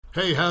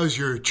Hey, how's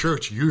your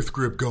church youth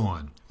group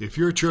going? If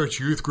your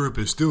church youth group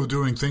is still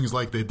doing things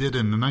like they did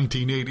in the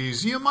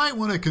 1980s, you might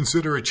want to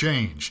consider a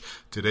change.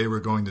 Today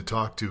we're going to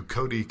talk to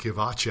Cody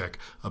Kiwaczy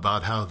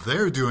about how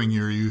they're doing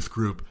your youth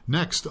group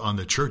next on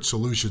the Church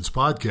Solutions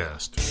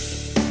podcast.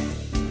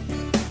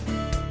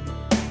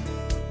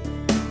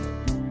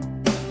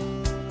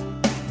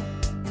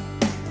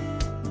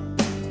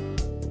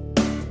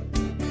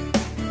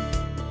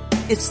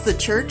 It's the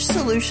Church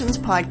Solutions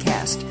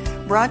Podcast,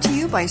 brought to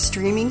you by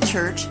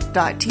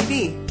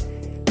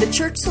streamingchurch.tv. The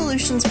Church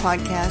Solutions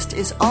Podcast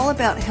is all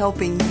about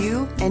helping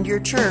you and your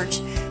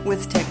church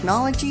with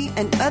technology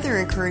and other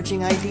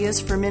encouraging ideas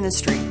for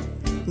ministry.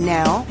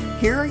 Now,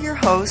 here are your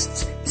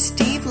hosts,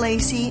 Steve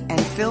Lacey and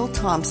Phil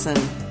Thompson.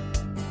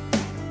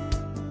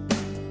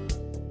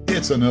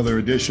 It's another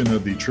edition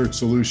of the Church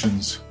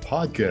Solutions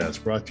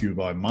Podcast, brought to you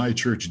by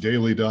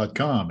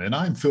mychurchdaily.com, and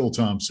I'm Phil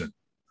Thompson.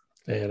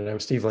 And I'm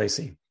Steve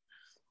Lacey.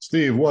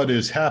 Steve, what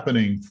is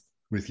happening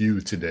with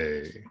you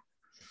today?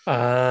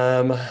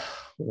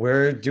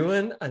 We're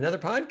doing another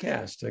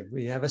podcast.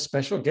 We have a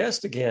special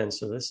guest again,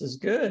 so this is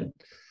good.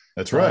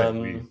 That's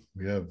right.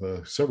 We have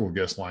several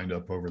guests lined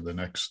up over the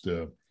next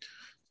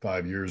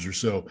 5 years or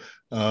so.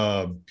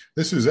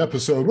 This is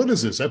what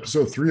is this?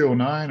 Episode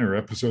 309 or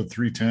episode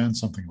 310,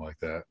 something like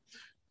that.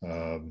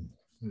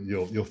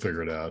 You'll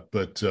figure it out.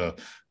 But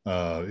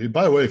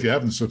by the way, if you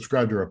haven't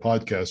subscribed to our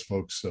podcast,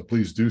 folks,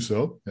 please do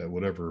so at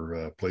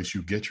whatever place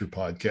you get your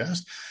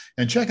podcast.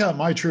 And check out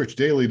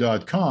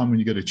mychurchdaily.com when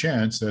you get a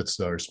chance.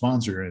 That's our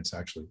sponsor, and it's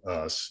actually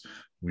us.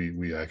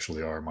 We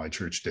actually are My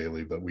Church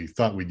Daily, but we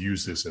thought we'd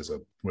use this as a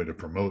way to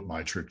promote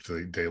My Church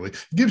Daily.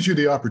 It gives you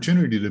the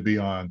opportunity to be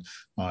on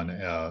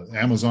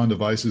Amazon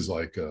devices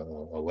like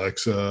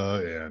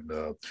Alexa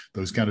and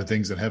those kind of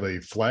things that have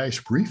a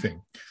flash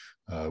briefing.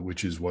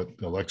 Which is what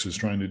Alexa's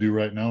trying to do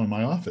right now in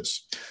my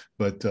office.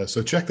 But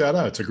so check that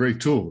out. It's a great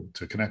tool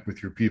to connect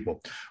with your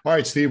people. All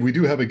right, Steve, we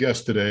do have a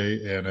guest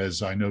today. And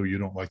as I know, you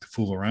don't like to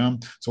fool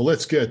around. So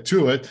let's get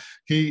to it.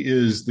 He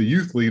is the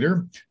youth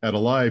leader at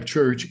Alive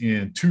Church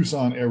in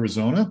Tucson,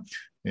 Arizona.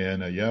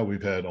 And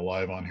we've had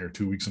Alive on here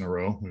 2 weeks in a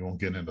row. We won't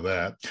get into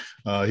that.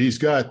 He's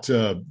got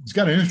an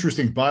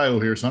interesting bio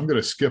here. So I'm going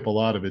to skip a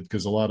lot of it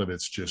because a lot of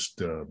it's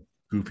just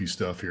goofy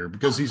stuff here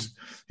because he's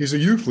a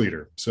youth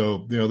leader.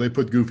 So, they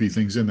put goofy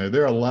things in there.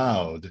 They're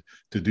allowed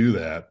to do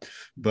that.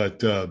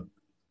 But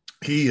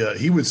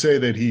he would say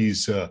that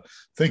he's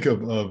think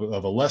of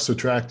a less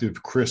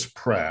attractive Chris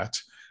Pratt,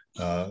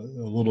 a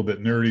little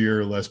bit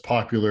nerdier, less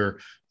popular.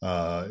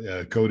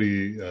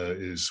 Cody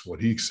is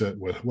what he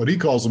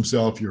calls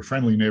himself, your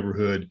friendly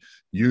neighborhood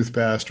youth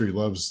pastor. He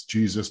loves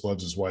Jesus,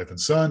 loves his wife and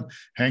son,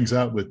 hangs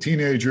out with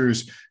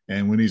teenagers.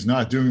 And when he's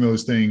not doing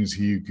those things,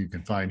 you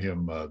can find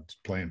him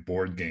playing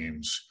board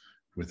games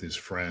with his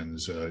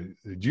friends. Do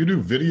you do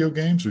video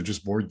games or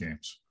just board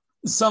games?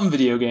 Some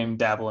video game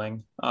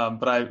dabbling,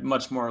 but I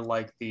much more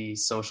like the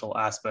social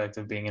aspect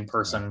of being in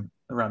person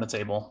around a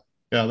table.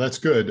 Yeah, that's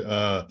good.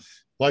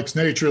 Likes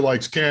nature,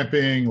 likes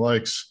camping,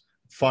 likes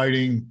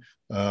fighting.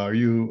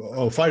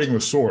 Fighting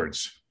with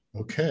swords?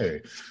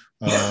 Okay.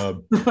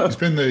 He's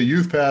been the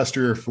youth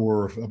pastor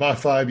for about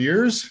 5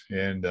 years,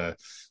 and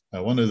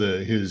one of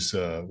his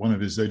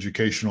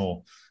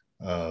educational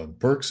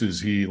perks is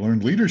he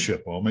learned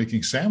leadership while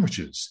making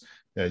sandwiches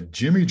at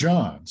Jimmy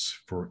John's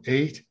for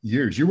 8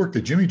 years. You worked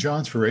at Jimmy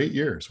John's for 8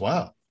 years.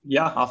 Wow.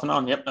 Yeah, off and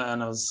on. Yep,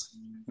 and I was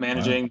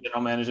managing,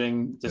 general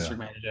managing, district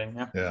managing.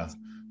 Yeah.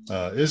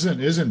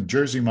 Isn't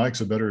Jersey Mike's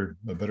a better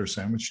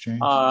sandwich chain?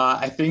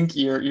 I think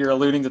you're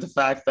alluding to the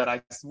fact that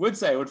I would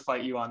say I would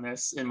fight you on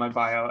this in my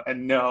bio,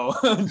 and no,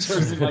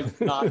 Jersey Mike's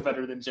not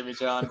better than Jimmy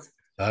John's.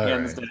 All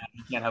right. You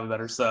can't have a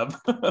better sub.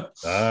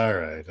 All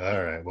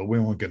right. Well, we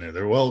won't get into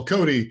there. Well,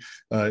 Cody,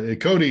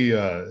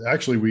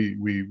 actually,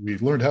 we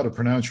learned how to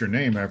pronounce your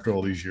name after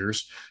all these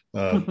years.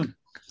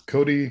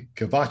 Cody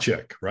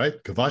Kiwaczy,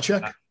 right?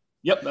 Kiwaczy?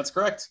 Yep, that's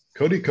correct.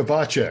 Cody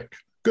Kiwaczy.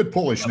 Good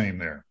Polish name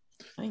there.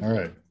 Thank all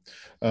right.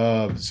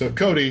 So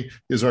Cody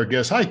is our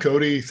guest. Hi,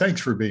 Cody. Thanks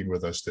for being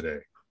with us today.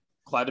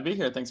 Glad to be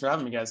here. Thanks for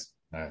having me, guys.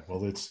 All right.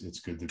 Well, it's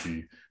good to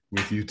be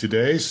with you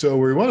today. So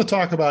we want to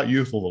talk about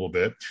youth a little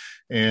bit.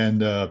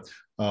 And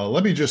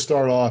let me just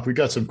start off. We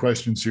got some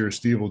questions here.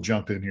 Steve will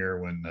jump in here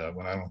when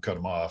I don't cut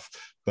him off.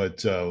 But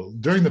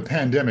during the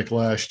pandemic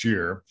last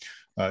year,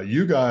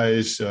 you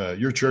guys,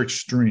 your church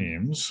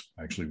streams,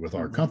 actually with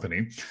our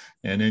company,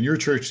 and then your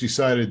church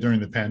decided during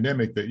the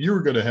pandemic that you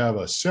were going to have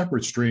a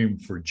separate stream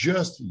for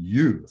just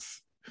youth.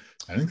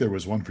 I think there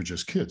was one for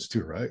just kids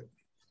too, right?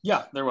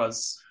 Yeah, there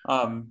was.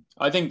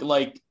 I think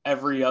like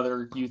every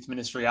other youth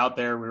ministry out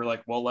there, we were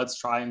like, well, let's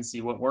try and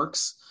see what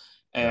works.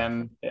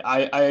 And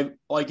I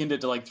likened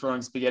it to like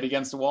throwing spaghetti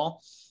against a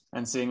wall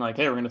and seeing like,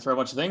 hey, we're going to throw a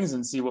bunch of things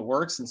and see what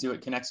works and see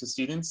what connects with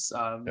students.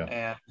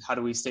 And how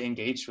do we stay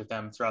engaged with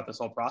them throughout this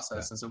whole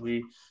process? And so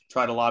we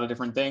tried a lot of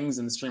different things,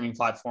 and the streaming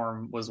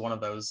platform was one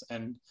of those.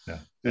 And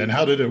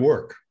how did it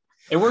work?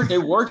 It worked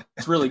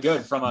really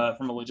good from a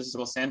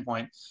logistical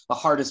standpoint. The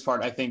hardest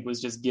part, I think,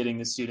 was just getting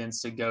the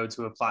students to go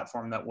to a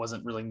platform that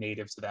wasn't really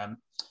native to them.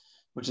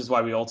 which is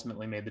why we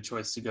ultimately made the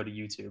choice to go to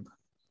YouTube.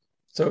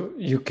 So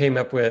you came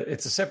up with,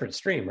 it's a separate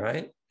stream,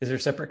 right? Is there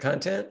separate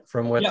content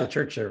from what the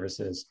church service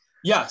is?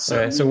 Yeah.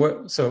 So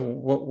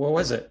what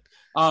was it?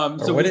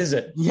 What is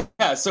it?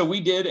 Yeah, so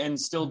we did and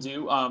still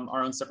do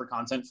our own separate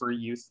content for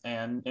youth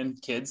and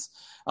kids.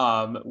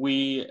 One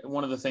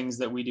of the things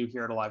that we do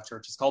here at Alive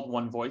Church is called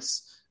One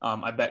Voice.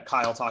 I bet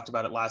Kyle talked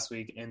about it last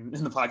week in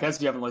the podcast.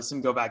 If you haven't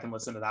listened, go back and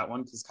listen to that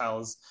one, because Kyle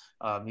is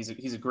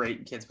he's a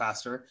great kids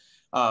pastor.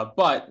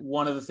 But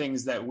one of the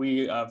things that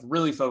we have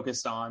really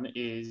focused on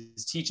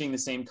is teaching the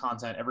same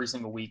content every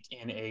single week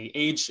in a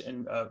age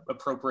and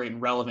appropriate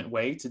and relevant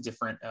way to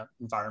different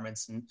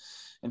environments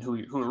and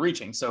who we're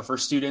reaching. So for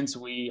students,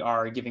 we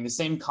are giving the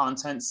same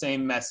content,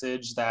 same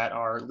message that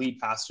our lead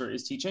pastor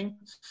is teaching,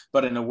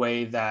 but in a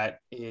way that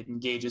it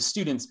engages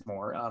students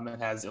more. It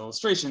has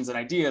illustrations and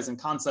ideas and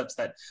concepts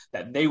that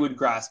they would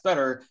grasp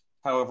better.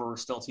 However, we're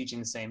still teaching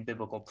the same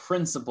biblical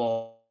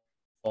principle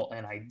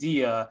and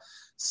idea,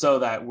 so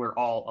that we're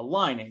all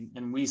aligning.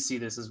 And we see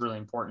this as really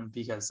important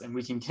because, and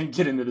we can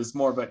get into this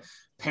more, but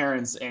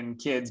parents and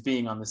kids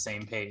being on the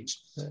same page.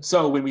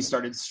 So when we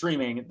started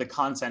streaming the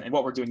content, and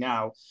what we're doing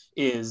now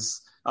is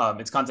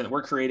it's content that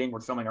we're creating.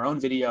 We're filming our own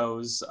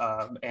videos,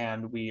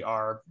 and we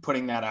are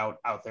putting that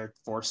out there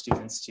for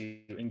students to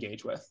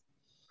engage with.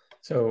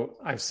 So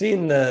I've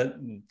seen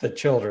the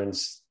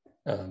children's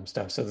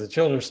stuff. So the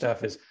children's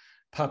stuff is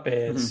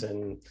puppets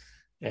and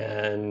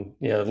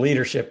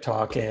leadership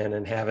talking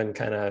and having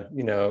kind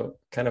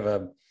of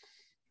a,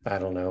 I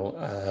don't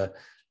know,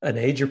 an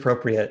age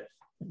appropriate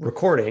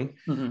recording.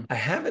 I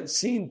haven't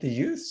seen the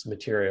youth's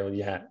material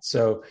yet.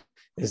 So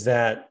is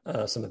that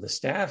some of the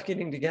staff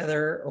getting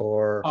together,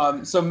 or?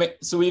 So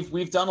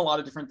we've done a lot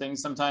of different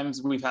things.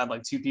 Sometimes we've had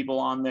like two people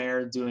on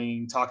there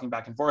talking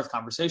back and forth,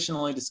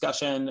 conversationally,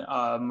 discussion.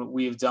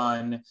 We've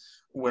done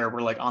where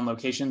we're like on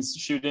locations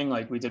shooting.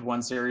 Like we did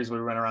one series where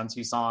we went around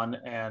Tucson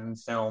and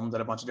filmed at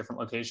a bunch of different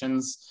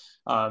locations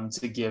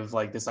to give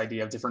like this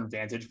idea of different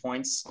vantage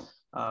points.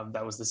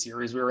 That was the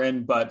series we were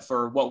in. But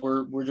for what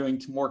we're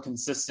doing more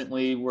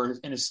consistently, we're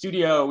in a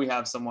studio. We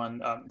have someone,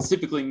 it's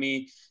typically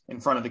me in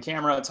front of the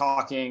camera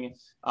talking.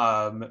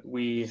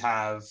 We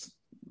have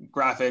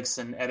graphics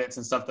and edits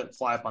and stuff that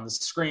fly up on the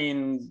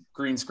screen,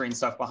 green screen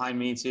stuff behind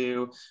me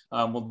too.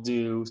 We'll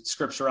do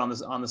scripture on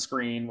the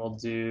screen. We'll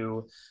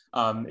do,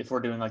 if we're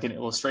doing like an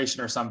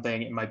illustration or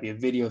something, it might be a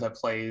video that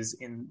plays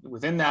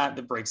within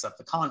that breaks up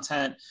the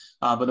content.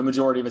 But the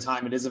majority of the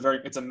time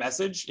it's a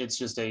message. It's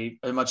just a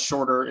much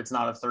shorter, it's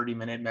not a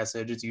 30-minute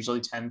message. It's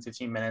usually 10,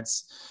 15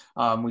 minutes.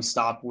 We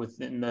stop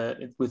within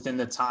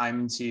the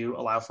time to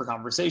allow for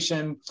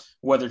conversation,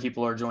 whether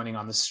people are joining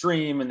on the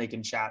stream and they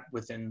can chat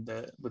within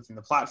the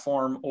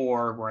platform,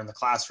 or we're in the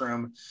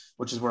classroom,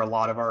 which is where a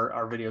lot of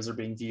our videos are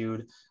being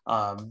viewed.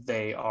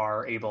 They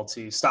are able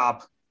to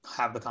stop,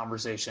 have the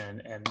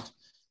conversation, and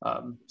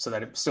so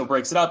that it still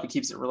breaks it up. It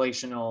keeps it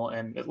relational,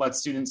 and it lets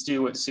students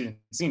do what students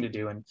seem to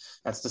do, and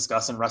that's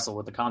discuss and wrestle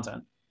with the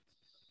content.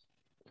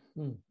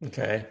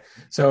 Okay,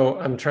 so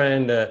I'm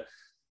trying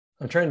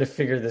to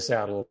figure this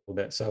out a little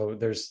bit. So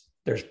there's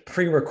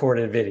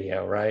pre-recorded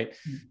video, right?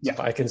 Yeah.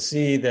 So I can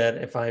see that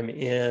if I'm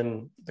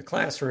in the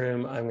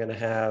classroom, I'm going to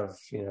have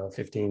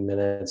 15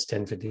 minutes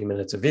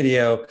of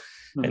video,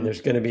 and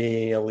there's going to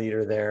be a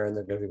leader there, and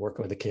they're going to be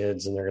working with the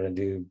kids, and they're going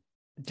to do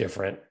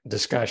different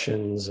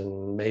discussions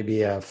and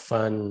maybe a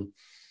fun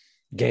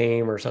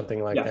game or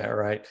something like that,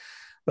 right?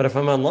 But if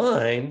I'm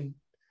online,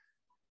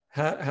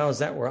 how is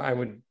that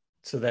where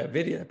so that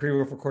video,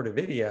 pre-recorded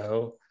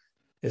video,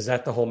 is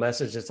that the whole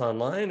message that's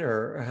online,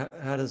 or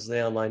how does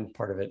the online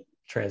part of it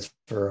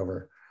transfer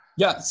over?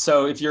 Yeah.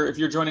 So if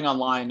you're joining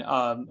online,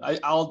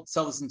 I'll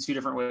tell this in two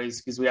different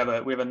ways, because we have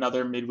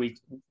another midweek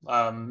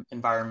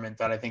environment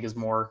that I think is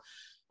more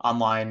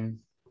online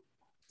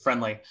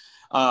friendly.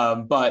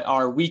 But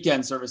our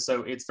weekend service,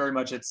 so it's very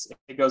much, it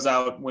goes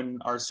out when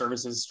our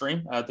services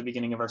stream at the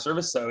beginning of our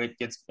service. So it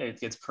gets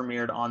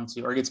premiered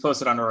it gets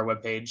posted onto our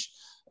webpage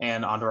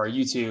and onto our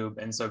YouTube.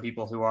 And so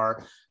people who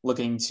are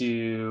looking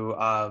to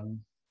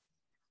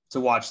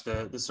watch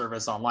the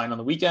service online on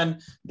the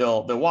weekend,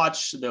 they'll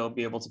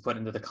be able to put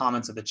into the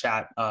comments of the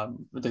chat,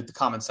 the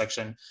comment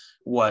section,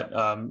 what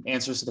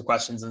answers to the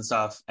questions and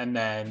stuff. And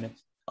then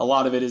a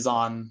lot of it is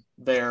on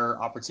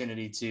their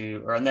opportunity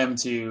on them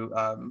to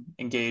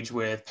engage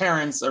with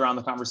parents around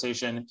the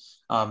conversation.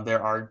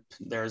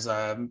 There's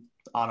on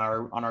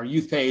our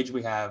youth page,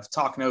 we have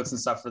talk notes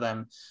and stuff for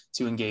them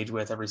to engage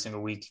with every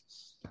single week.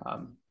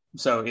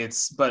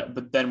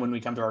 But then when we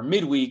come to our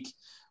midweek,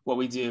 what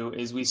we do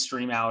is we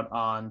stream out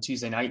on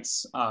Tuesday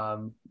nights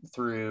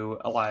through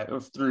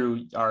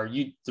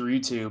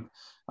YouTube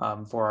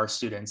for our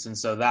students. And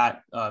so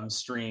that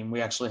stream,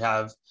 we actually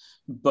have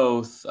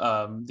both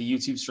the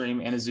YouTube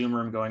stream and a Zoom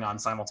room going on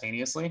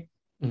simultaneously.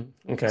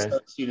 Okay. So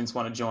if students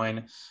want to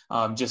join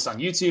just on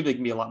YouTube, they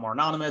can be a lot more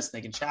anonymous.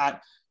 They can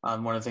chat.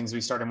 One of the things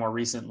we started more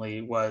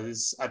recently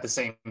was at the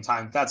same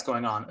time that's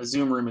going on, a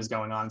Zoom room is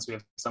going on. So we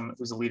have someone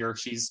who's a leader.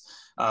 She's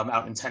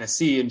out in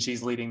Tennessee, and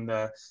she's leading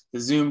the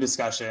Zoom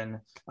discussion.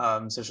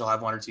 So she'll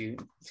have 1 or 2,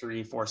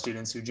 3, 4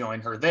 students who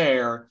join her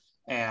there,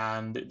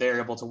 and they're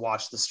able to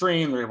watch the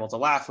stream. They're able to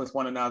laugh with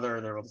one another.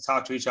 They're able to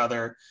talk to each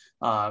other.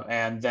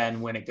 And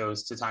then when it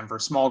goes to time for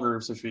small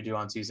groups, which we do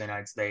on Tuesday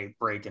nights, they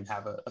break and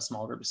have a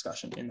small group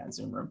discussion in that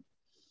Zoom room.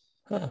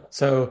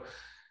 So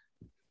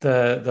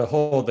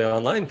the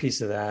online piece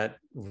of that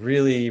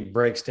really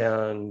breaks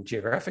down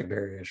geographic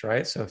barriers,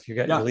 right? So if you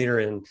got your leader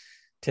in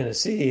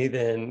Tennessee,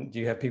 then do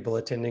you have people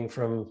attending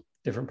from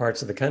different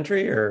parts of the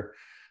country, or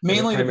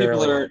mainly the people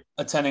that are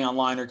attending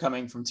online are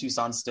coming from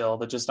Tucson still,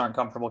 that just aren't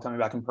comfortable coming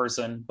back in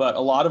person? But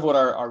a lot of what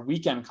our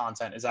weekend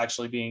content is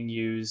actually being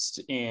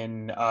used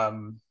in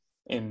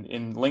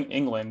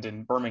England,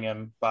 in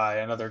Birmingham, by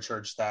another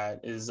church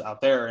that is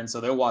out there, and so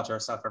they'll watch our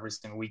stuff every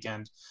single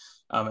weekend.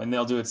 And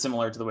they'll do it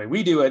similar to the way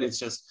we do it. It's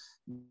just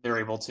they're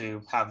able to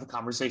have the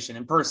conversation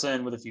in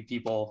person with a few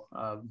people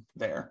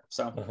there.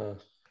 So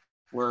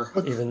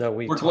even though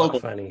we're talk global.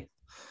 Funny.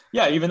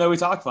 Yeah, even though we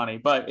talk funny,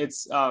 but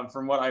it's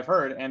from what I've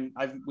heard, and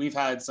we've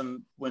had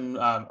some when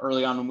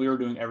early on when we were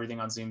doing everything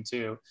on Zoom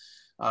too.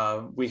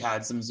 We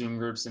had some Zoom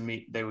groups, and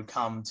they would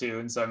come too.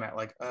 And so I met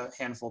like a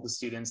handful of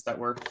students that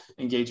were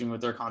engaging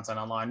with their content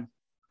online.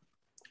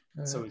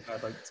 So we've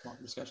had like small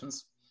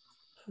discussions.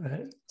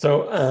 Right.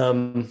 So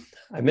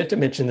I meant to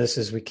mention this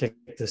as we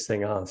kick this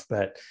thing off,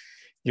 but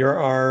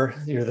you're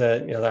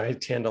the I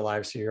attend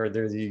Alive, so you're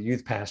the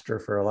youth pastor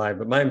for Alive.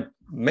 But my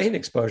main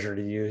exposure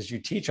to you is you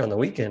teach on the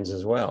weekends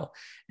as well,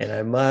 and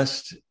I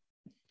must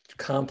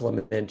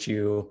compliment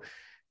you.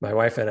 My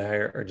wife and I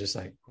are just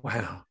like,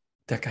 wow,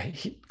 that guy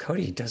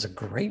Cody does a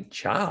great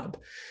job.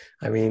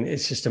 I mean,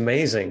 it's just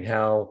amazing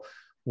how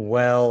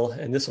well,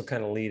 and this will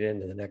kind of lead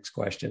into the next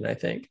question, I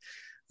think.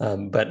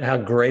 But how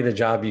great a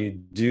job you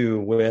do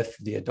with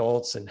the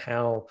adults, and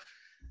how,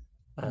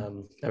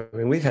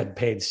 we've had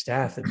paid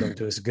staff that don't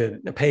do as good,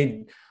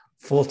 paid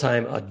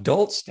full-time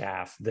adult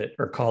staff that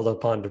are called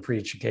upon to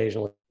preach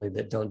occasionally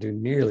that don't do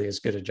nearly as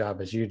good a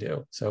job as you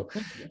do. So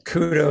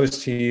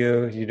kudos to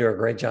you. You do a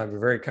great job. You're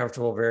very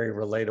comfortable, very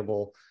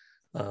relatable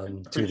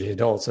to the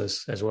adults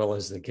as well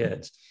as the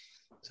kids.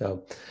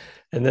 So,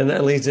 and then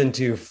that leads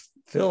into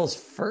Phil's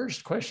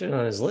first question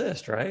on his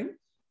list, right?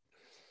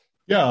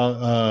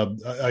 Yeah,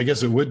 I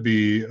guess it would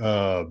be.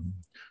 Well,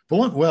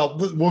 we'll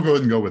go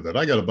ahead and go with it.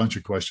 I got a bunch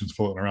of questions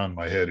floating around in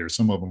my head here.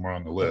 Some of them are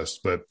on the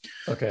list, but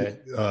okay.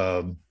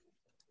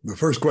 The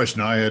first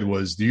question I had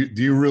was: Do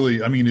you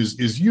really? I mean,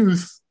 is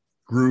youth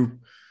group?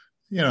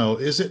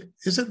 Is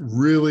it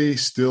really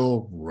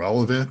still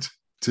relevant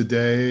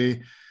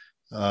today,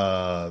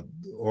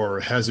 or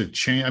has it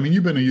changed? I mean,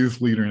 you've been a youth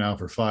leader now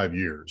for 5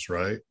 years,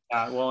 right?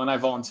 Yeah. Well, and I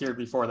volunteered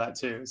before that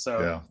too. So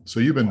yeah. So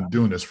you've been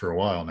doing this for a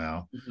while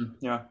now.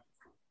 Mm-hmm. Yeah.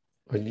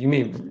 What you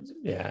mean?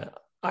 Yeah,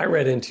 I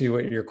read into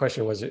what your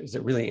question was. Is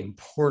it really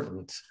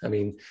important? I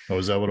mean,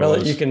 is that what it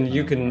was?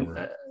 You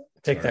can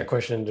take that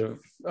question to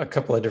a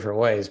couple of different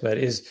ways, but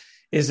is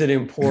it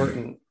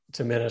important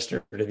to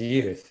minister to the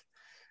youth?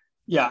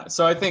 Yeah.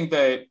 So I think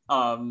that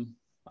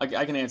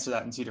I can answer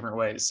that in 2 different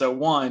ways. So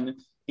one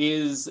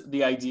is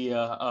the idea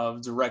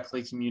of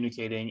directly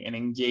communicating and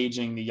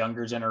engaging the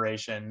younger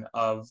generation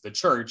of the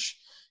church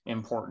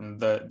important,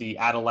 the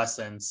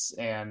adolescence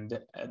and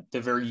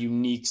the very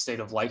unique state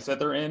of life that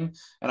they're in.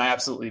 And I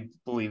absolutely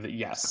believe that,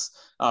 yes,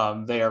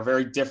 they are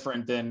very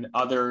different than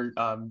other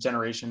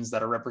generations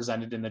that are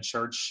represented in the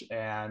church,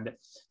 and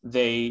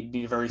they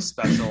need a very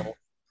special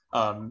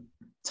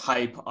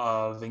type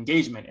of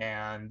engagement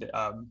and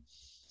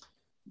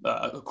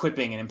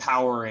equipping and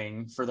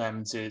empowering for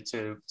them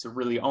to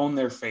really own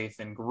their faith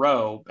and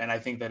grow. And I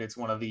think that it's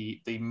one of the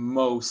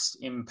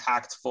most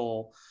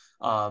impactful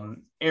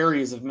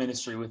areas of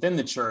ministry within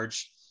the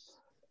church.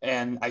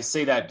 And I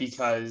say that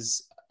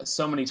because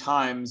so many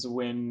times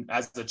when,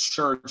 as a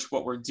church,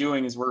 what we're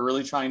doing is we're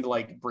really trying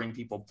to bring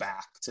people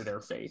back to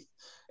their faith,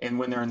 and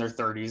when they're in their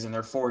 30s and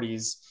their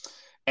 40s.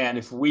 And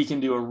if we can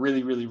do a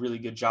really, really, really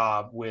good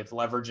job with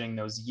leveraging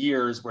those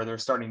years where they're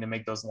starting to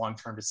make those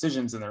long-term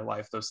decisions in their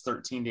life, those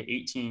 13 to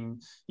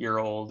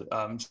 18-year-old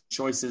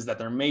choices that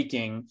they're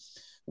making,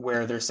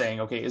 where they're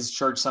saying, okay, is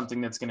church something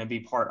that's going to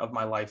be part of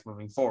my life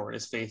moving forward?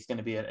 Is faith going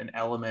to be an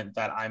element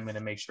that I'm going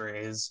to make sure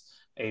is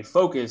a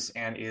focus,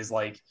 and is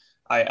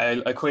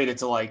I equate it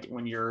to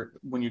when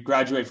you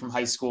graduate from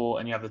high school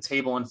and you have the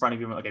table in front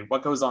of you. Okay,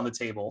 what goes on the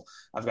table?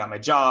 I've got my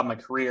job, my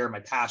career,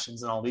 my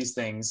passions, and all these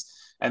things.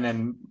 And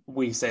then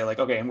we say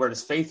okay, and where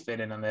does faith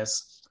fit in on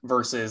this?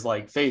 Versus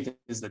faith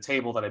is the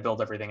table that I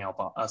build everything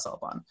else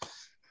up on,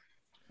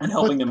 and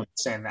helping them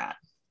understand that.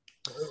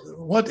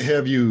 What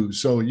have you?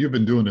 So you've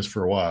been doing this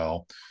for a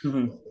while,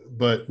 mm-hmm.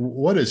 but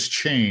what has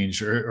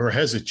changed, or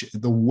has it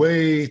the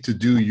way to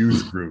do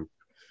youth group?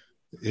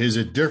 Is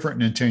it different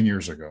than 10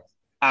 years ago?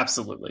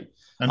 Absolutely.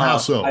 And how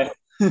so?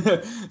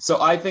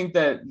 So I think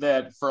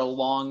that for a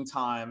long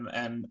time,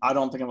 and I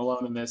don't think I'm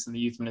alone in this in the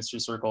youth ministry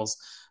circles,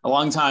 a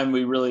long time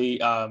we really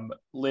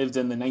lived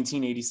in the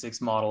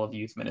 1986 model of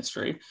youth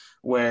ministry,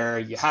 where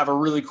you have a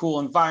really cool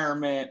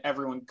environment,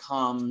 everyone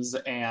comes,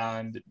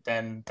 and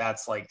then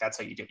that's how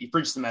you do it. You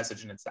preach the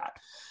message, and it's that.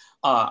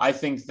 I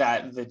think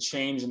that the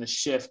change and the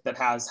shift that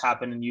has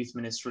happened in youth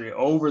ministry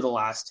over the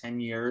last 10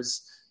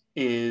 years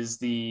is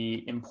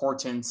the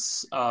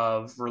importance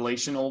of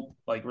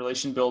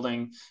relation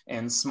building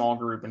and small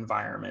group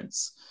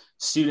environments.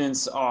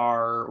 Students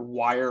are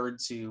wired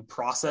to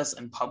process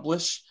and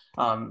publish.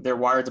 They're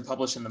wired to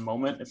publish in the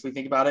moment. If we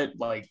think about it,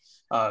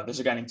 there's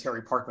a guy named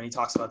Terry Parkman. He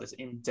talks about this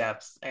in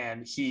depth,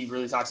 and he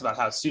really talks about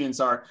how students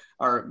they're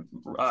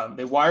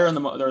wired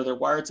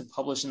to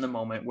publish in the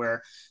moment,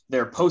 where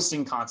they're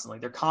posting constantly,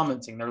 they're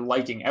commenting, they're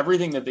liking.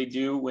 Everything that they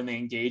do when they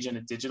engage in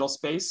a digital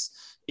space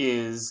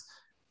is,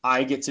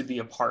 I get to be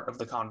a part of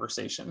the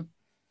conversation,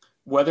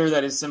 whether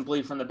that is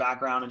simply from the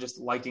background and just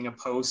liking a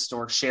post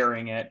or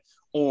sharing it,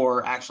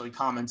 or actually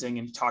commenting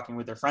and talking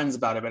with their friends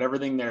about it. But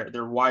everything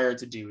they're wired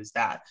to do is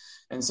that.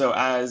 And so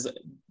as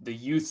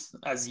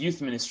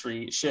youth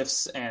ministry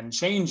shifts and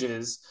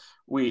changes,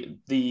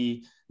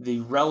 the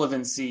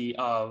relevancy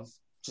of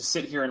just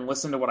sit here and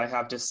listen to what I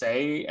have to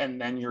say, and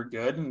then you're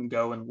good and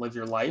go and live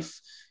your life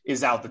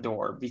is out the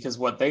door, because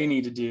what they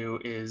need to do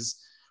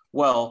is,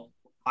 well,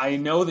 I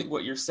know that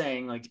what you're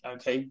saying,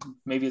 okay,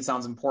 maybe it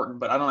sounds important,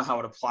 but I don't know how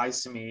it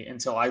applies to me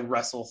until I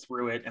wrestle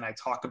through it and I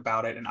talk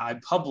about it and I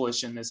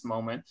publish in this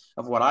moment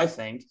of what I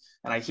think,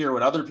 and I hear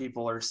what other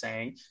people are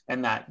saying.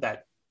 And that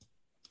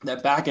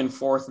back and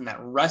forth and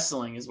that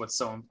wrestling is what's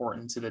so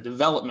important to the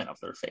development of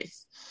their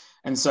faith.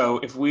 And so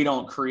if we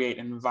don't create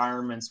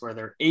environments where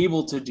they're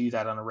able to do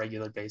that on a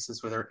regular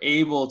basis, where they're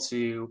able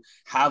to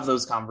have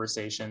those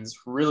conversations,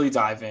 really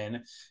dive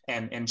in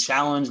and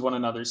challenge one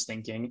another's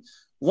thinking,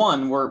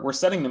 one, we're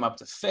setting them up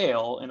to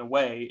fail in a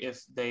way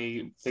if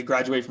they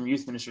graduate from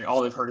youth ministry.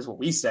 All they've heard is what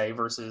we say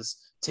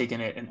versus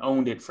taking it and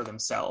owned it for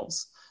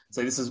themselves.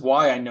 Say, this is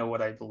why I know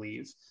what I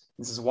believe.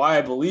 This is why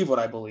I believe what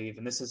I believe.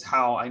 And this is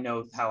how I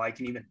know how I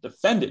can even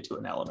defend it to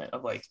an element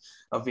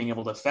of being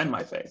able to defend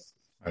my faith.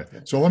 All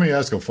right. So let me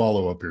ask a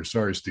follow-up here.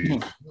 Sorry,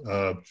 Steve.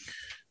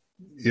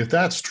 If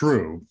that's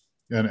true,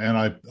 and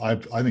I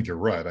think you're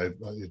right,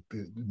 it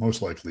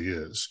most likely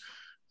is.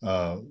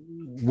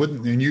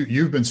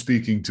 You've been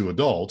speaking to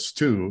adults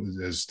too,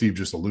 as Steve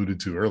just alluded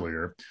to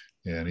earlier,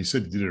 and he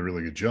said you did a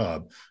really good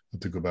job. I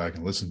have to go back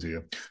and listen to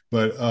you.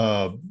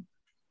 But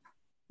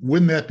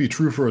wouldn't that be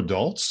true for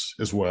adults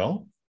as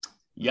well?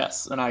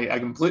 Yes, and I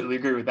completely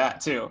agree with that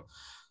too.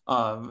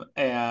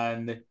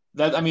 And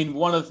that, I mean,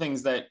 one of the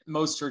things that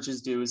most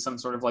churches do is some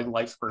sort of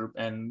life group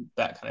and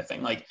that kind of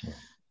thing.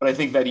 But I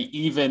think that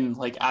even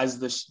as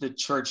the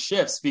church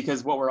shifts,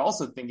 because what we're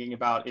also thinking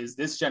about is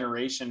this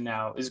generation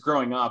now is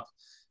growing up,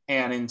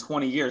 and in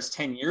 20 years,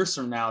 10 years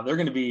from now, they're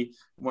going to be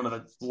one of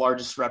the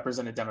largest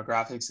represented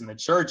demographics in the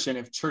church. And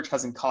if church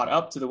hasn't caught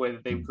up to the way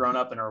that they've grown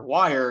up and are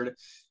wired,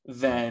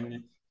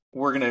 then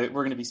we're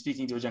going to be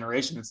speaking to a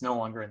generation that's no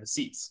longer in the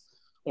seats,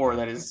 or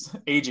that is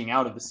aging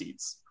out of the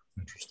seats.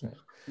 Interesting.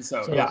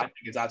 So yeah, I think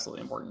it's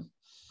absolutely important.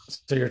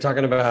 So you're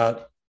talking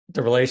about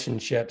the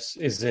relationships.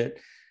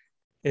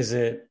 Is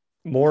it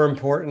more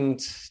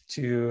important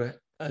to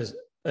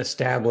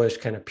establish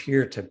kind of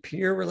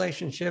peer-to-peer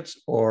relationships,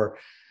 or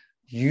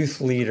youth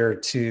leader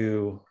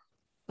to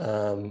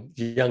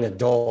young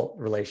adult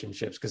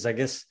relationships? Because I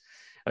guess,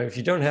 if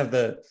you don't have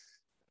the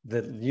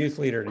youth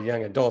leader to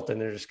young adult, then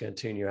they're just going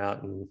to tune you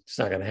out and it's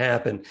not going to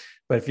happen.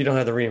 But if you don't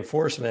have the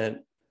reinforcement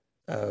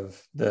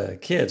of the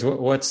kids,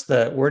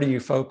 where do you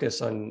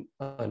focus on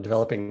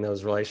developing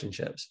those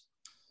relationships?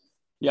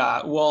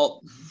 Yeah,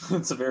 well,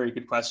 it's a very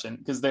good question,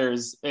 because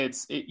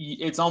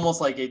it's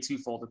almost like a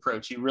twofold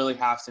approach. You really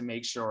have to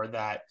make sure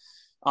that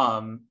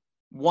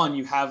one,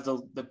 you have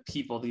the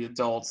people, the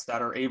adults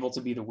that are able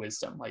to be the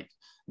wisdom.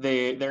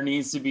 There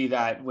needs to be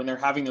that when they're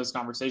having those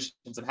conversations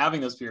and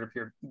having those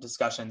peer-to-peer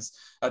discussions,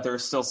 that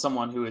there's still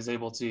someone who is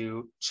able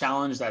to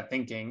challenge that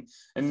thinking,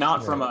 and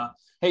not from a,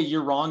 hey,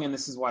 you're wrong and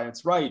this is why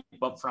it's right,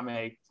 but from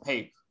a,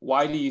 hey,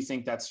 why do you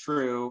think that's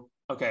true?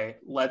 Okay,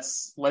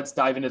 let's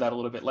dive into that a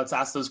little bit. Let's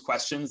ask those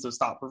questions, those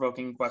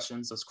thought-provoking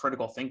questions, those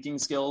critical thinking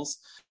skills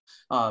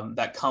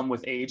that come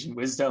with age and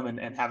wisdom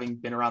and having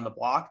been around the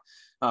block.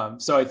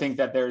 So I think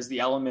that there's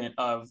the element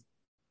of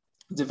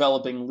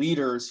developing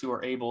leaders who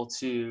are able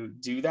to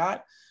do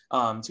that,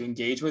 to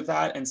engage with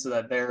that, and so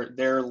that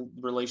their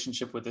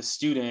relationship with the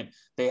student,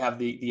 they have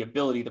the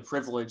ability, the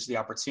privilege, the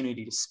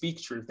opportunity to speak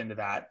truth into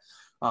that.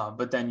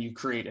 But then you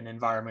create an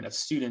environment of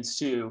students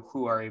too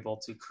who are able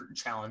to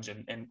challenge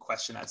and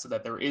question that, so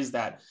that there is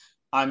that,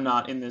 I'm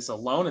not in this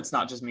alone. It's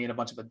not just me and a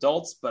bunch of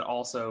adults, but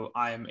also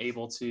I am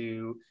able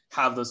to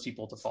have those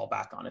people to fall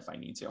back on if I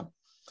need to.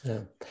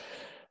 Yeah,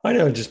 I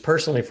know. Just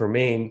personally for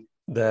me,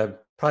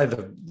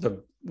 probably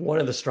the one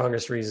of the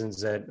strongest reasons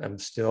that I'm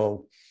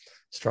still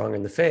strong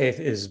in the faith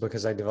is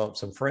because I developed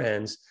some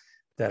friends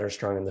that are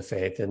strong in the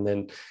faith,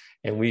 and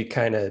we've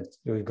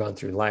gone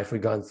through life.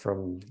 We've gone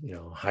from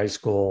high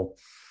school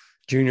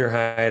junior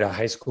high to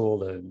high school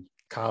to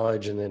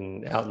college and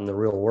then out in the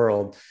real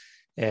world.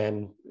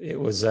 And it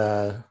was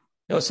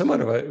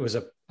somewhat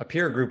of a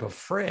peer group of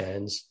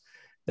friends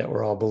that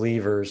were all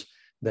believers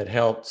that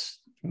helped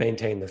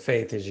maintain the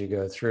faith as you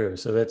go through.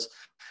 So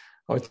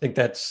I would think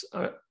that's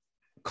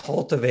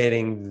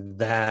cultivating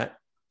that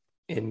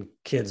in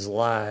kids'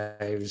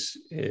 lives,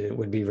 it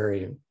would be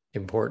very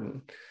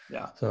important.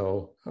 Yeah.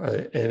 So,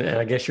 and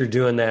I guess you're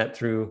doing that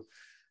through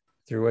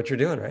what you're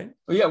doing, right?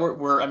 Well, yeah,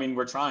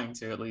 we're trying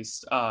to, at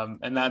least.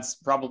 And that's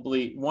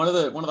probably one of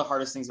the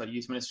hardest things about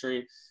youth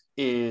ministry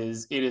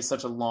is it is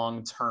such a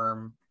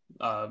long-term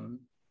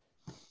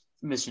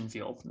mission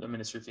field, the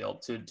ministry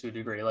field to a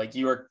degree. Like,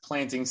 you are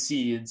planting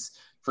seeds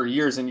for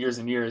years and years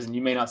and years, and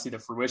you may not see the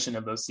fruition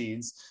of those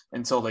seeds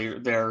until they're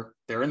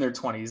in their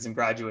 20s and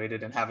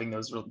graduated and having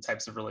those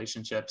types of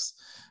relationships.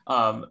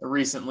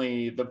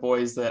 Recently, the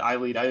boys that I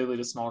lead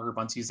a small group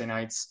on Tuesday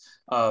nights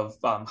of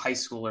high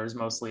schoolers,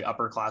 mostly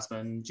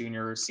upperclassmen,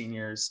 juniors,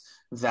 seniors,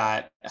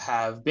 that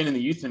have been in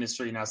the youth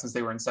ministry now since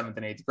they were in 7th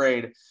and 8th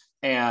grade.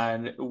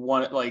 And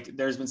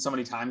there's been so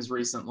many times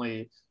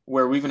recently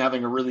where we've been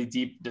having a really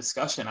deep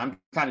discussion. I'm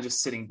kind of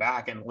just sitting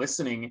back and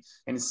listening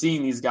and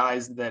seeing these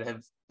guys that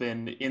have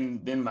been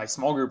in my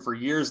small group for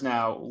years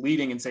now,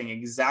 leading and saying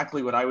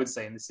exactly what I would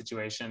say in this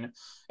situation,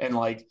 and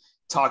like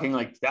talking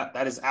like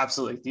that is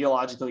absolutely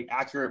theologically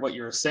accurate what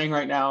you're saying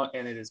right now,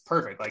 and it is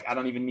perfect. Like, I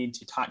don't even need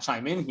to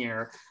chime in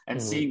here,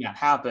 and seeing that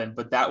happen.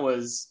 But that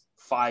was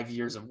 5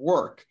 years of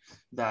work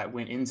that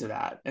went into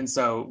that. And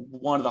so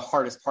one of the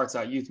hardest parts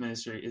about youth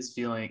ministry is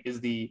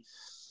the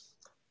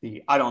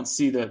I don't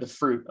see the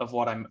fruit of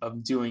what I'm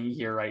doing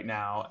here right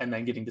now, and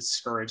then getting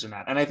discouraged in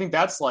that. And I think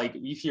that's like,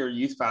 you hear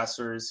youth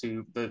pastors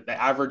who the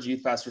average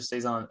youth pastor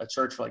stays on a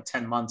church for like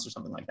 10 months or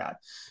something like that.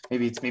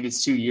 Maybe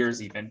it's 2 years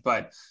even,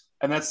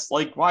 and that's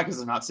like, why? Because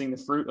they're not seeing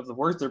the fruit of the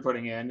work they're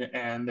putting in.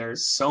 And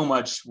there's so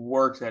much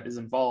work that is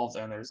involved,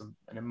 and there's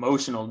an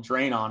emotional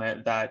drain on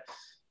it that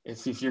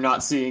if you're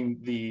not seeing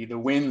the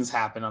wins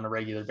happen on a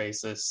regular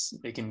basis,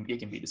 it can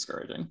be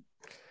discouraging.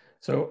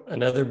 So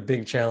another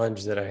big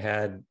challenge that I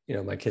had,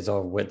 my kids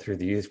all went through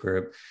the youth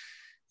group,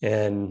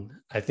 and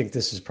I think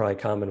this is probably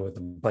common with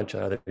a bunch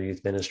of other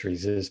youth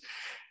ministries, is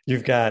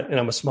and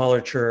I'm a smaller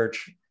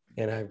church,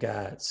 and I've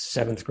got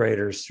 7th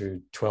graders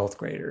through 12th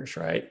graders,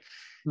 right?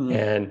 Mm-hmm.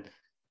 And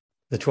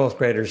the 12th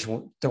graders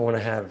don't want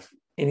to have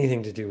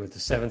anything to do with the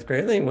 7th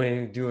grade. They want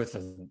to do with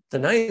the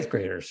 9th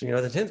graders, the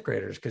 10th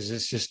graders, because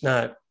it's just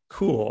not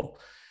cool.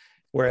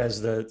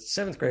 Whereas the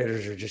 7th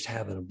graders are just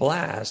having a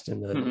blast.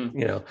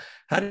 And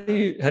how do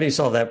you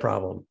solve that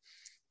problem?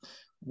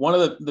 One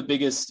of the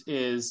biggest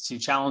is to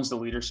challenge the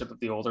leadership of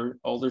the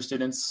older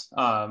students.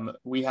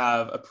 We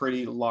have a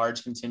pretty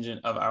large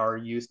contingent of our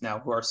youth now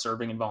who are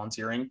serving and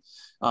volunteering.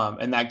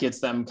 And that gets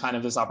them kind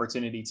of this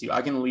opportunity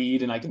I can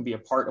lead and I can be a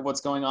part of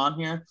what's going on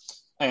here.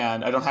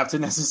 And I don't have to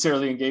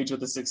necessarily engage with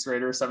the 6th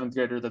grader or 7th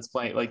grader that's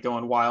playing, like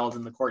going wild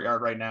in the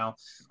courtyard right now.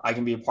 I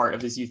can be a part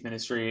of this youth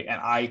ministry, and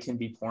I can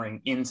be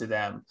pouring into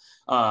them,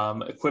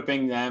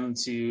 equipping them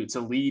to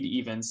lead.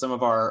 Even some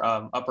of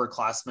our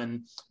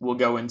upperclassmen will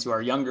go into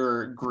our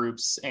younger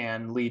groups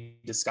and lead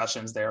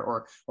discussions there,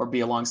 or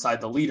be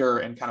alongside the leader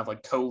and kind of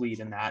like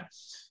co-lead in that.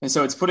 And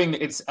so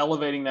it's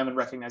elevating them and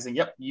recognizing,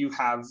 yep, you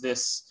have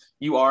this.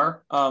 You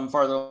are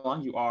farther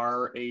along. You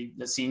are a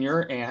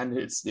senior, and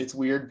it's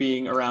weird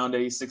being around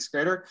a 6th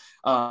grader.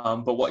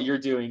 But what you're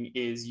doing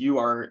is you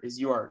are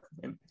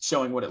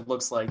showing what it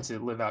looks like to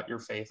live out your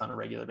faith on a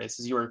regular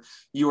basis.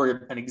 You are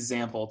an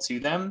example to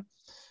them.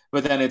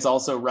 But then it's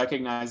also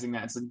recognizing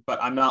that,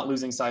 but I'm not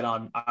losing sight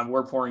on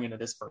we're pouring into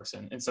this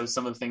person. And so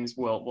some of the things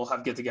we'll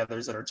have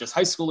get-togethers that are just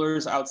high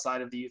schoolers outside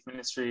of the youth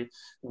ministry.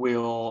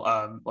 We'll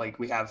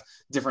we have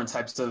different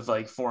types of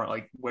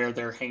where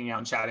they're hanging out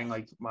and chatting,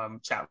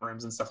 chat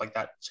rooms and stuff like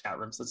that. Chat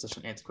rooms, that's such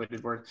an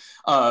antiquated word.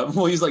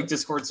 We'll use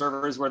Discord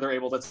servers where they're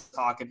able to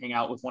talk and hang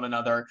out with one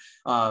another.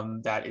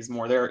 That is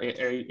more their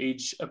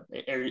age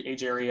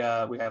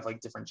area. We have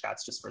different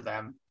chats just for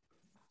them,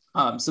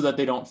 so that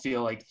they don't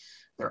feel like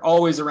they're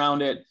always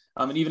around it.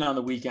 And even on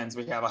the weekends,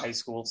 we have a high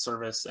school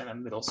service and a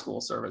middle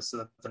school service so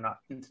that they're not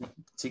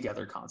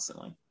together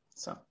constantly.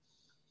 So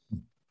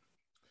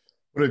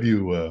what have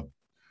you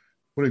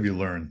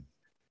learned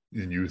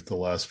in youth the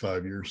last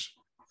 5 years?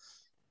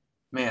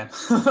 Man,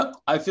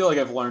 I feel like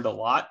I've learned a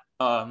lot.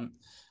 I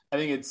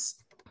think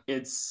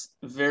it's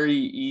very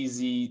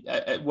easy.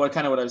 What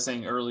I was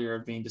saying earlier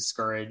of being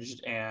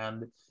discouraged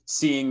and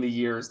seeing the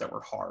years that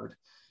were hard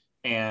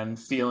and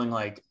feeling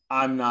like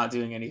I'm not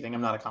doing anything, I'm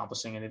not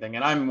accomplishing anything.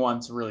 And I'm one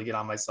to really get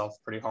on myself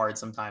pretty hard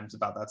sometimes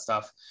about that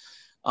stuff.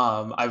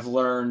 I've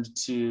learned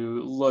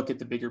to look at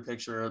the bigger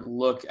picture,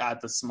 look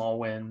at the small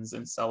wins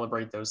and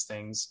celebrate those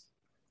things.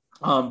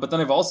 But then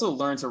I've also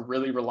learned to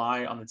really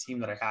rely on the team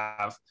that I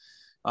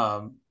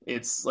have.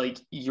 It's like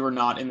you're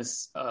not in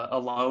this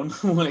alone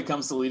when it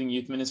comes to leading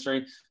youth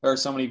ministry. There are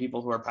so many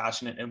people who are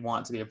passionate and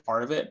want to be a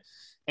part of it,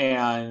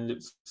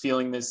 and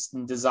feeling this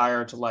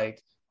desire to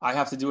I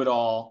have to do it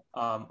all,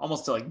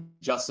 almost to like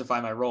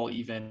justify my role.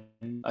 Even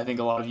I think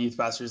a lot of youth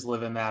pastors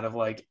live in that of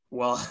like,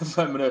 well, if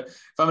I'm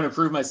gonna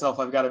prove myself,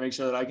 I've got to make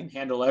sure that I can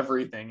handle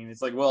everything. And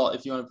it's like, well,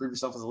 if you want to prove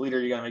yourself as a leader,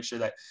 you got to make sure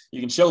that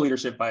you can show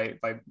leadership by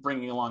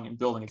bringing along and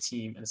building a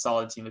team, and a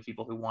solid team of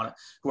people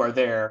who are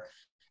there.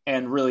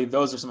 And really,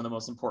 those are some of the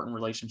most important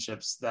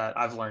relationships that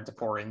I've learned to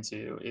pour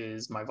into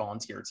is my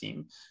volunteer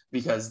team,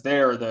 because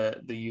they're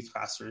the youth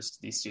pastors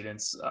to these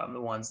students,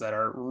 the ones that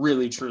are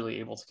really, truly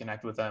able to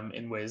connect with them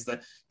in ways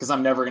that, because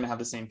I'm never going to have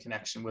the same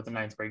connection with a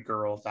ninth grade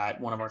girl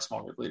that one of our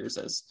small group leaders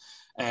is.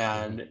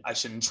 And I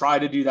shouldn't try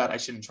to do that. I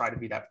shouldn't try to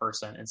be that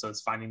person. And so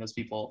it's finding those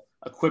people,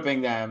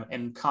 equipping them,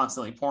 and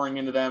constantly pouring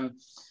into them,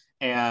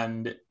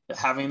 and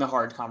having the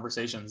hard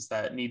conversations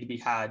that need to be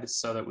had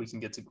so that we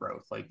can get to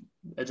growth, like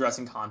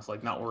addressing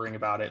conflict, not worrying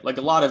about it. Like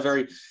a lot of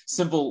very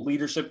simple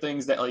leadership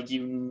things that like,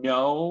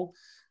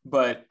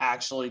 but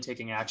actually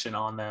taking action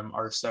on them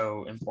are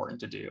so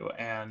important to do.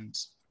 And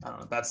I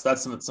don't know, that's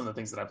some of the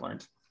things that I've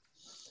learned.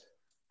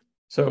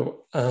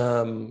 So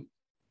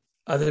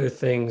other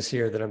things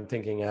here that I'm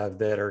thinking of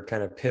that are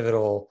kind of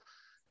pivotal,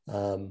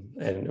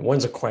 and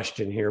one's a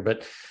question here,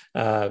 but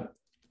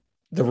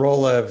the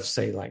role of,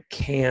 say, like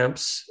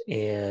camps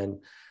and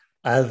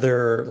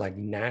other like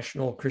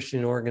national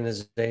Christian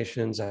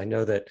organizations. I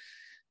know that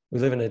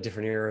we live in a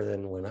different era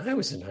than when I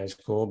was in high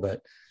school,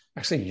 but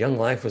actually Young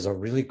Life was a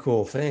really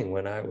cool thing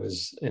when I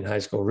was in high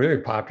school,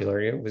 really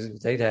popular.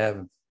 They'd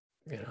have,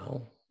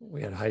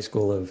 we had a high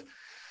school of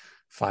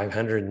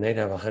 500 and they'd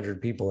have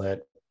 100 people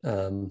at,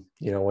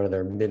 one of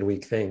their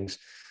midweek things.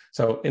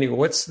 So anyway,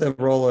 what's the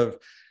role of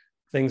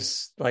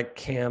things like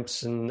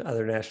camps and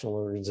other national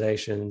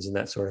organizations and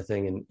that sort of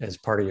thing, and as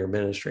part of your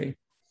ministry?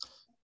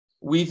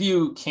 We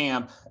view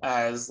camp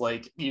as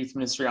like youth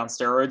ministry on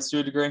steroids to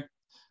a degree.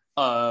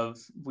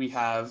 Because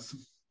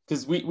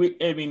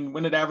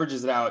when it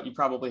averages it out, you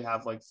probably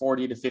have like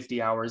 40 to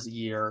 50 hours a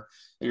year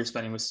that you're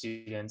spending with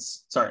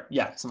students.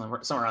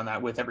 Somewhere around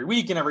that, with every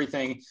week and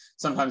everything.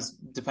 Sometimes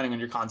depending on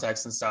your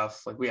context and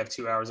stuff, like we have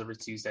 2 hours every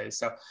Tuesday.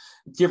 So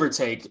give or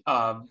take,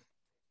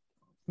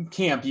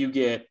 camp, you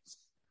get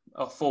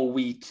a full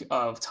week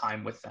of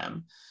time with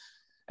them,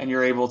 and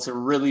you're able to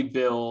really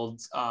build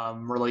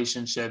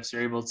relationships.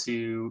 You're able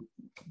to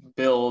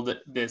build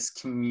this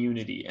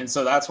community. And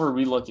so that's where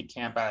we look at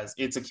camp as,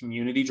 it's a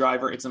community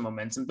driver. It's a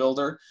momentum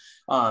builder.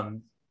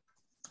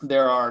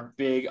 There are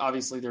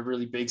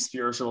really big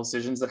spiritual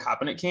decisions that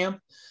happen at camp.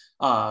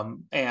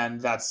 And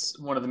that's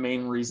one of the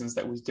main reasons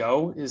that we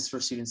go, is for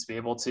students to be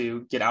able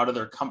to get out of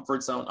their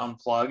comfort zone,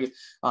 unplug,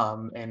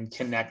 and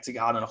connect to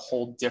God in a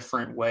whole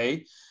different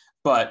way.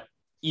 But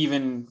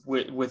even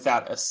with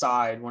that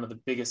aside, one of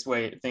the biggest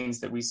things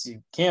that we see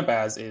camp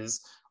as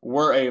is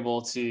we're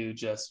able to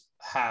just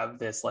have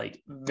this like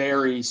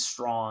very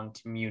strong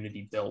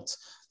community built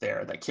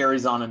there that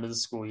carries on into the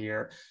school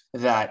year,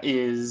 that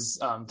is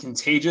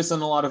contagious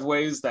in a lot of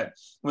ways, that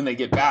when they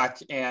get back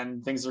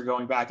and things are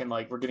going back and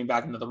like we're getting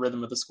back into the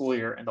rhythm of the school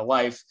year and the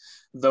life,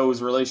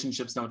 those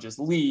relationships don't just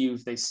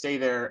leave, they stay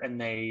there, and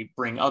they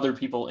bring other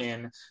people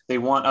in. They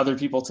want other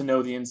people to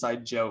know the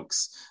inside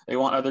jokes. They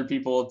want other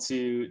people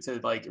to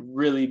like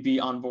really be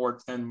on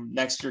board. Then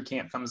next year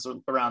camp comes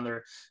around,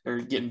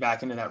 they're getting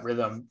back into that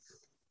rhythm.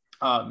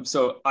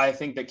 So I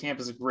think that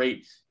camp is a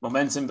great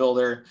momentum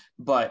builder,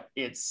 but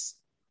it's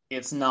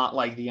not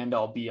like the end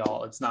all be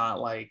all. It's not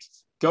like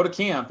go to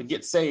camp and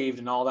get saved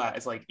and all that.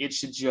 It's like, it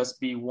should just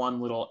be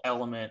one little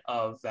element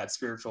of that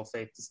spiritual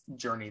faith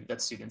journey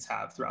that students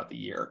have throughout the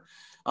year.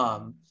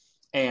 And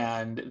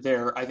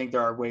I think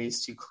there are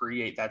ways to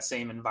create that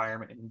same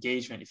environment and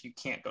engagement if you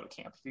can't go to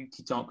camp, if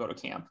you don't go to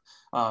camp,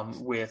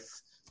 with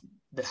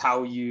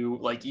how you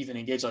like even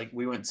engage. Like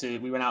we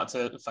went out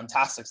to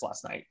Fantastics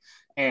last night,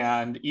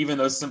 and even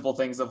those simple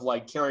things of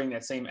like carrying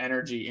that same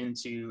energy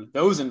into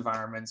those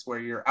environments where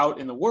you're out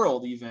in the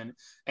world even,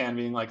 and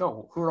being like,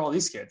 oh, who are all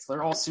these kids?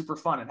 They're all super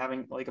fun and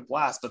having like a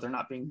blast, but they're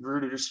not being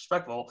rude or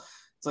disrespectful.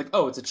 It's like,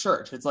 oh, it's a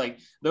church. It's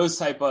like those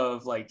type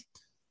of like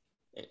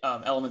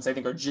elements I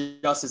think are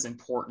just as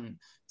important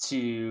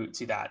to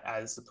that,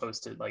 as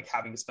opposed to like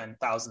having to spend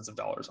thousands of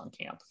dollars on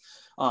camp.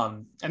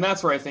 And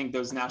that's where I think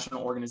those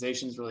national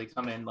organizations really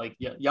come in. Like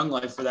Young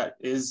Life for that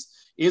is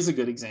a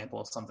good example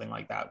of something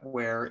like that,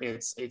 where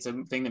it's a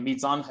thing that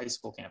meets on high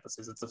school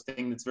campuses. It's a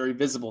thing that's very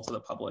visible to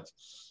the public,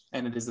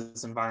 and it is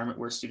this environment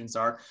where students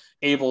are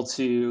able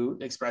to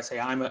express, hey,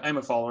 I'm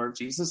a follower of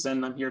Jesus,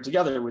 and I'm here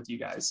together with you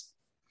guys.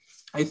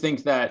 I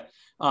think that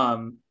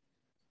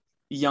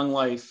Young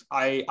Life,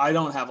 I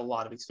don't have a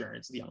lot of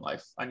experience with Young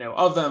Life. I know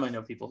of them. I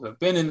know people who have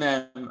been in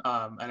them,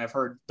 and I've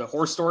heard the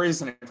horror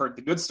stories and I've heard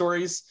the good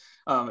stories.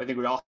 I think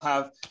we all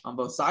have on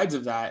both sides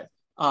of that.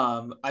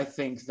 I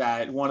think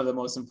that one of the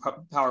most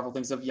powerful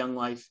things of Young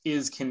Life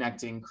is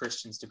connecting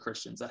Christians to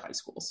Christians at high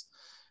schools,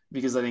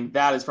 because I think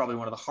that is probably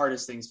one of the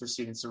hardest things for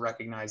students to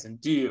recognize and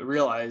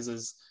realize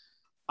is,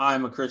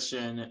 I'm a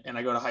Christian and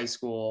I go to high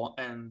school,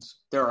 and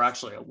there are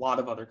actually a lot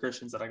of other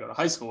Christians that I go to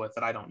high school with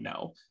that I don't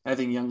know. And I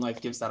think Young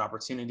Life gives that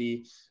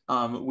opportunity.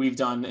 We've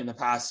done in the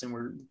past, and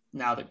we're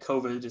now that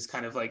COVID is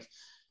kind of like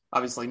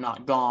obviously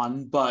not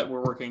gone, but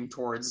we're working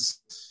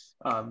towards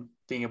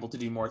being able to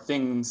do more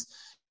things.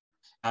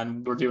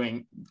 And we're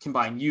doing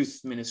combined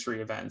youth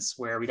ministry events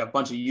where we got a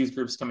bunch of youth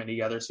groups coming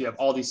together. So you have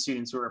all these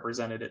students who are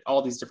represented at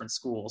all these different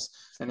schools,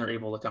 and they're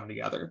able to come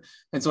together.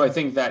 And so I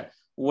think that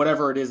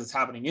whatever it is that's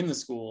happening in the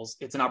schools,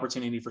 it's an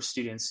opportunity for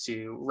students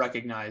to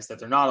recognize that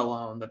they're not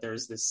alone, that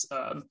there's this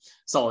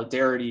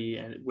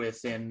solidarity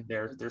within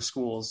their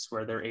schools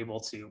where they're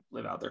able to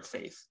live out their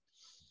faith.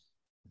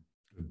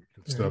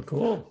 Good stuff.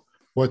 Cool.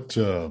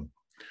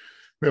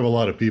 We have a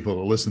lot of people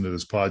that listen to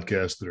this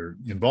podcast that are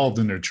involved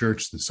in their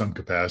church to some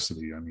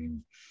capacity. I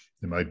mean,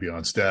 they might be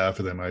on staff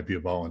or they might be a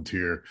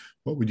volunteer.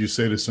 What would you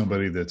say to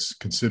somebody that's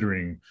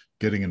considering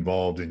getting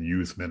involved in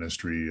youth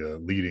ministry,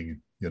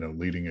 leading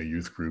a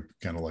youth group,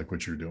 kind of like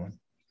what you're doing?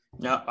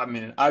 Yeah, I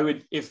mean, I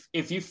would, if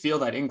you feel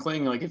that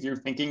inkling, like if you're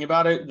thinking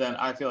about it, then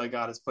I feel like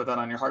God has put that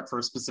on your heart for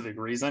a specific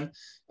reason,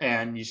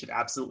 and you should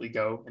absolutely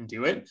go and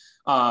do it.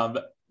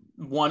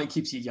 One, it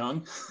keeps you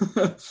young.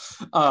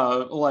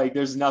 Like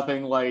there's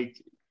nothing like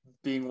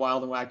being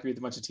wild and wacky with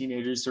a bunch of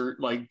teenagers to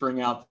like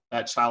bring out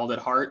that child at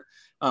heart.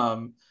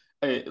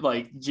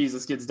 Like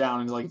Jesus gets down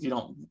and like, if you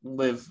don't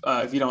live,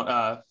 if you don't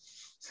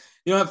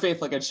have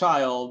faith like a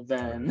child,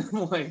 then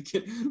like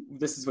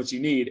this is what you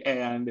need.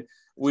 And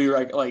we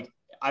like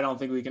I don't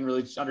think we can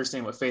really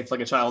understand what faith like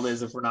a child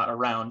is if we're not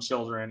around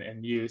children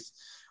and youth,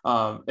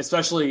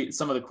 especially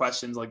some of the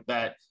questions like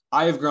that.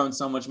 I have grown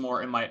so much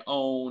more in my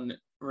own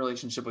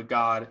relationship with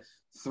God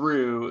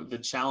through the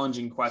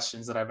challenging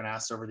questions that I've been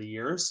asked over the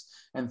years,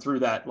 and through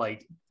that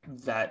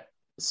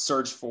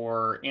search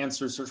for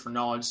answers, search for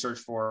knowledge, search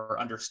for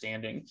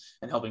understanding,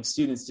 and helping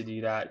students to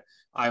do that.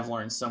 I've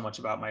learned so much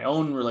about my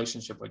own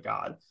relationship with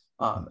God.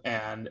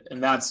 And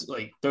that's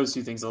like those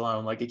two things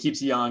alone, like it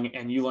keeps you young,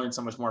 and you learn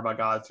so much more about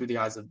God through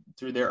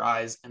their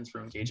eyes and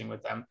through engaging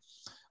with them.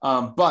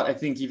 But I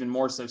think even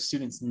more so,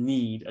 students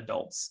need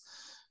adults.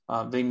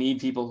 They need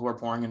people who are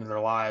pouring into their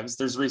lives.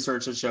 There's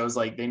research that shows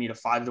like they need a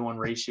 5-to-1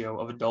 ratio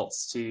of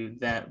adults to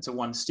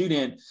one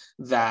student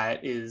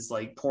that is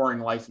like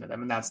pouring life into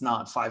them. And that's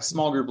not 5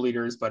 small group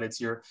leaders, but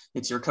it's your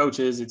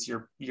coaches, it's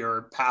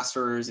your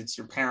pastors, it's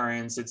your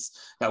parents, it's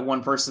that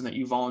one person that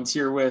you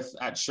volunteer with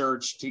at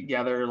church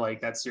together. Like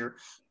that's your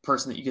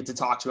person that you get to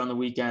talk to on the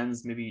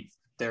weekends. Maybe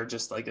they're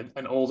just like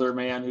an older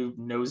man who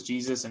knows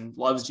Jesus and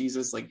loves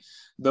Jesus. Like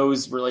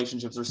those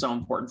relationships are so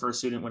important for a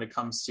student when it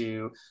comes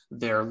to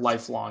their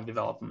lifelong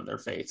development of their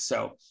faith.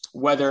 So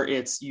whether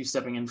it's you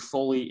stepping in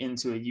fully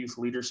into a youth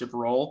leadership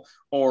role,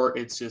 or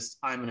it's just,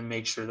 I'm going to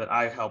make sure that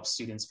I help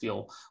students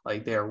feel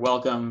like they're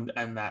welcomed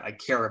and that I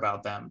care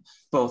about them,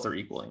 both are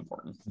equally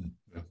important.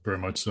 Yeah, very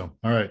much so.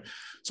 All right.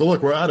 So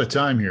look, we're out of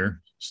time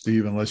here.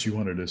 Steve, unless you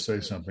wanted to say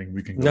something,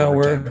 we can go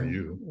over time for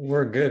you.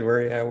 We're good.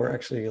 We're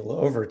actually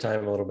over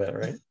time a little bit,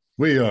 right?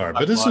 We are,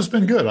 but this has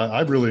been good.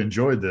 I've really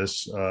enjoyed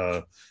this.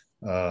 Cody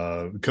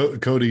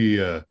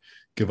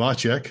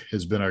Kiwaczy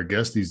has been our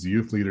guest. He's the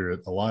youth leader at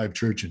Alive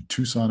Church in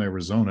Tucson,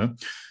 Arizona.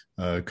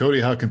 Cody,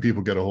 how can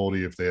people get a hold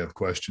of you if they have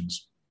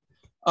questions?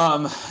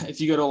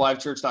 If you go to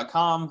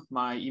alivechurch.com,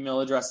 my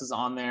email address is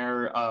on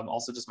there.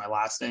 Also, just my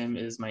last name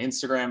is my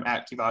Instagram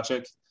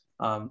 @Kiwaczy.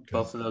 Okay.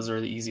 Both of those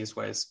are the easiest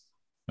ways.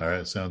 All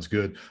right. Sounds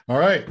good. All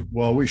right.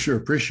 Well, we sure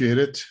appreciate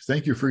it.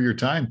 Thank you for your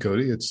time,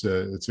 Cody. It's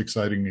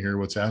exciting to hear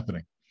what's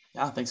happening.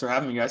 Yeah. Thanks for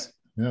having me, guys.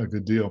 Yeah,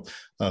 good deal.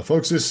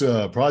 Folks, this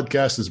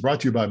podcast is brought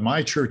to you by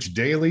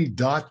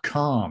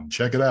mychurchdaily.com.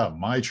 Check it out,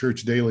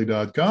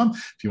 mychurchdaily.com.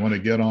 If you want to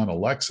get on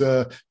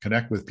Alexa,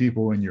 connect with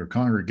people in your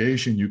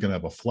congregation, you can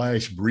have a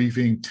flash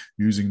briefing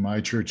using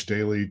My Church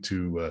Daily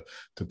to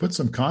put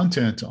some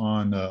content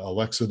on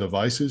Alexa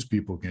devices.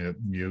 People can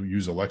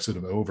use Alexa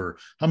over.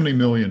 How many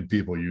million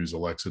people use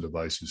Alexa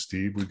devices,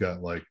 Steve? We've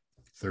got like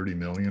 30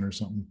 million or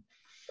something.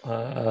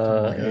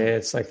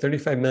 It's like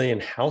 35 million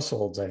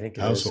households, I think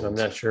it is. So I'm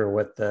not sure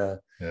what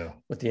the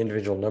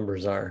individual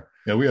numbers are.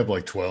 Yeah, we have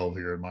like 12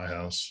 here at my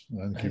house.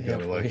 I think you've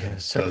got like a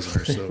dozen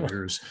or so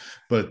yours.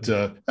 But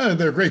they're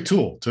a great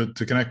tool to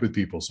connect with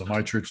people. So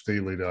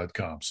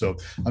mychurchdaily.com. So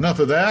enough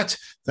of that.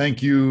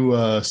 Thank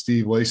you,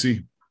 Steve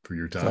Lacey, for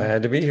your time.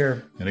 Glad to be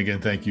here. And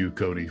again, thank you,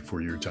 Cody,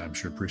 for your time.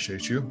 Sure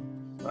appreciate you.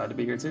 Glad to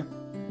be here too.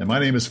 And my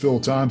name is Phil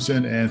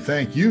Thompson, and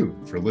thank you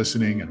for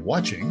listening and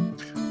watching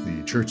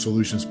the Church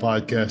Solutions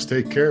Podcast.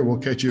 Take care. We'll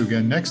catch you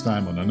again next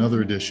time on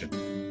another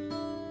edition.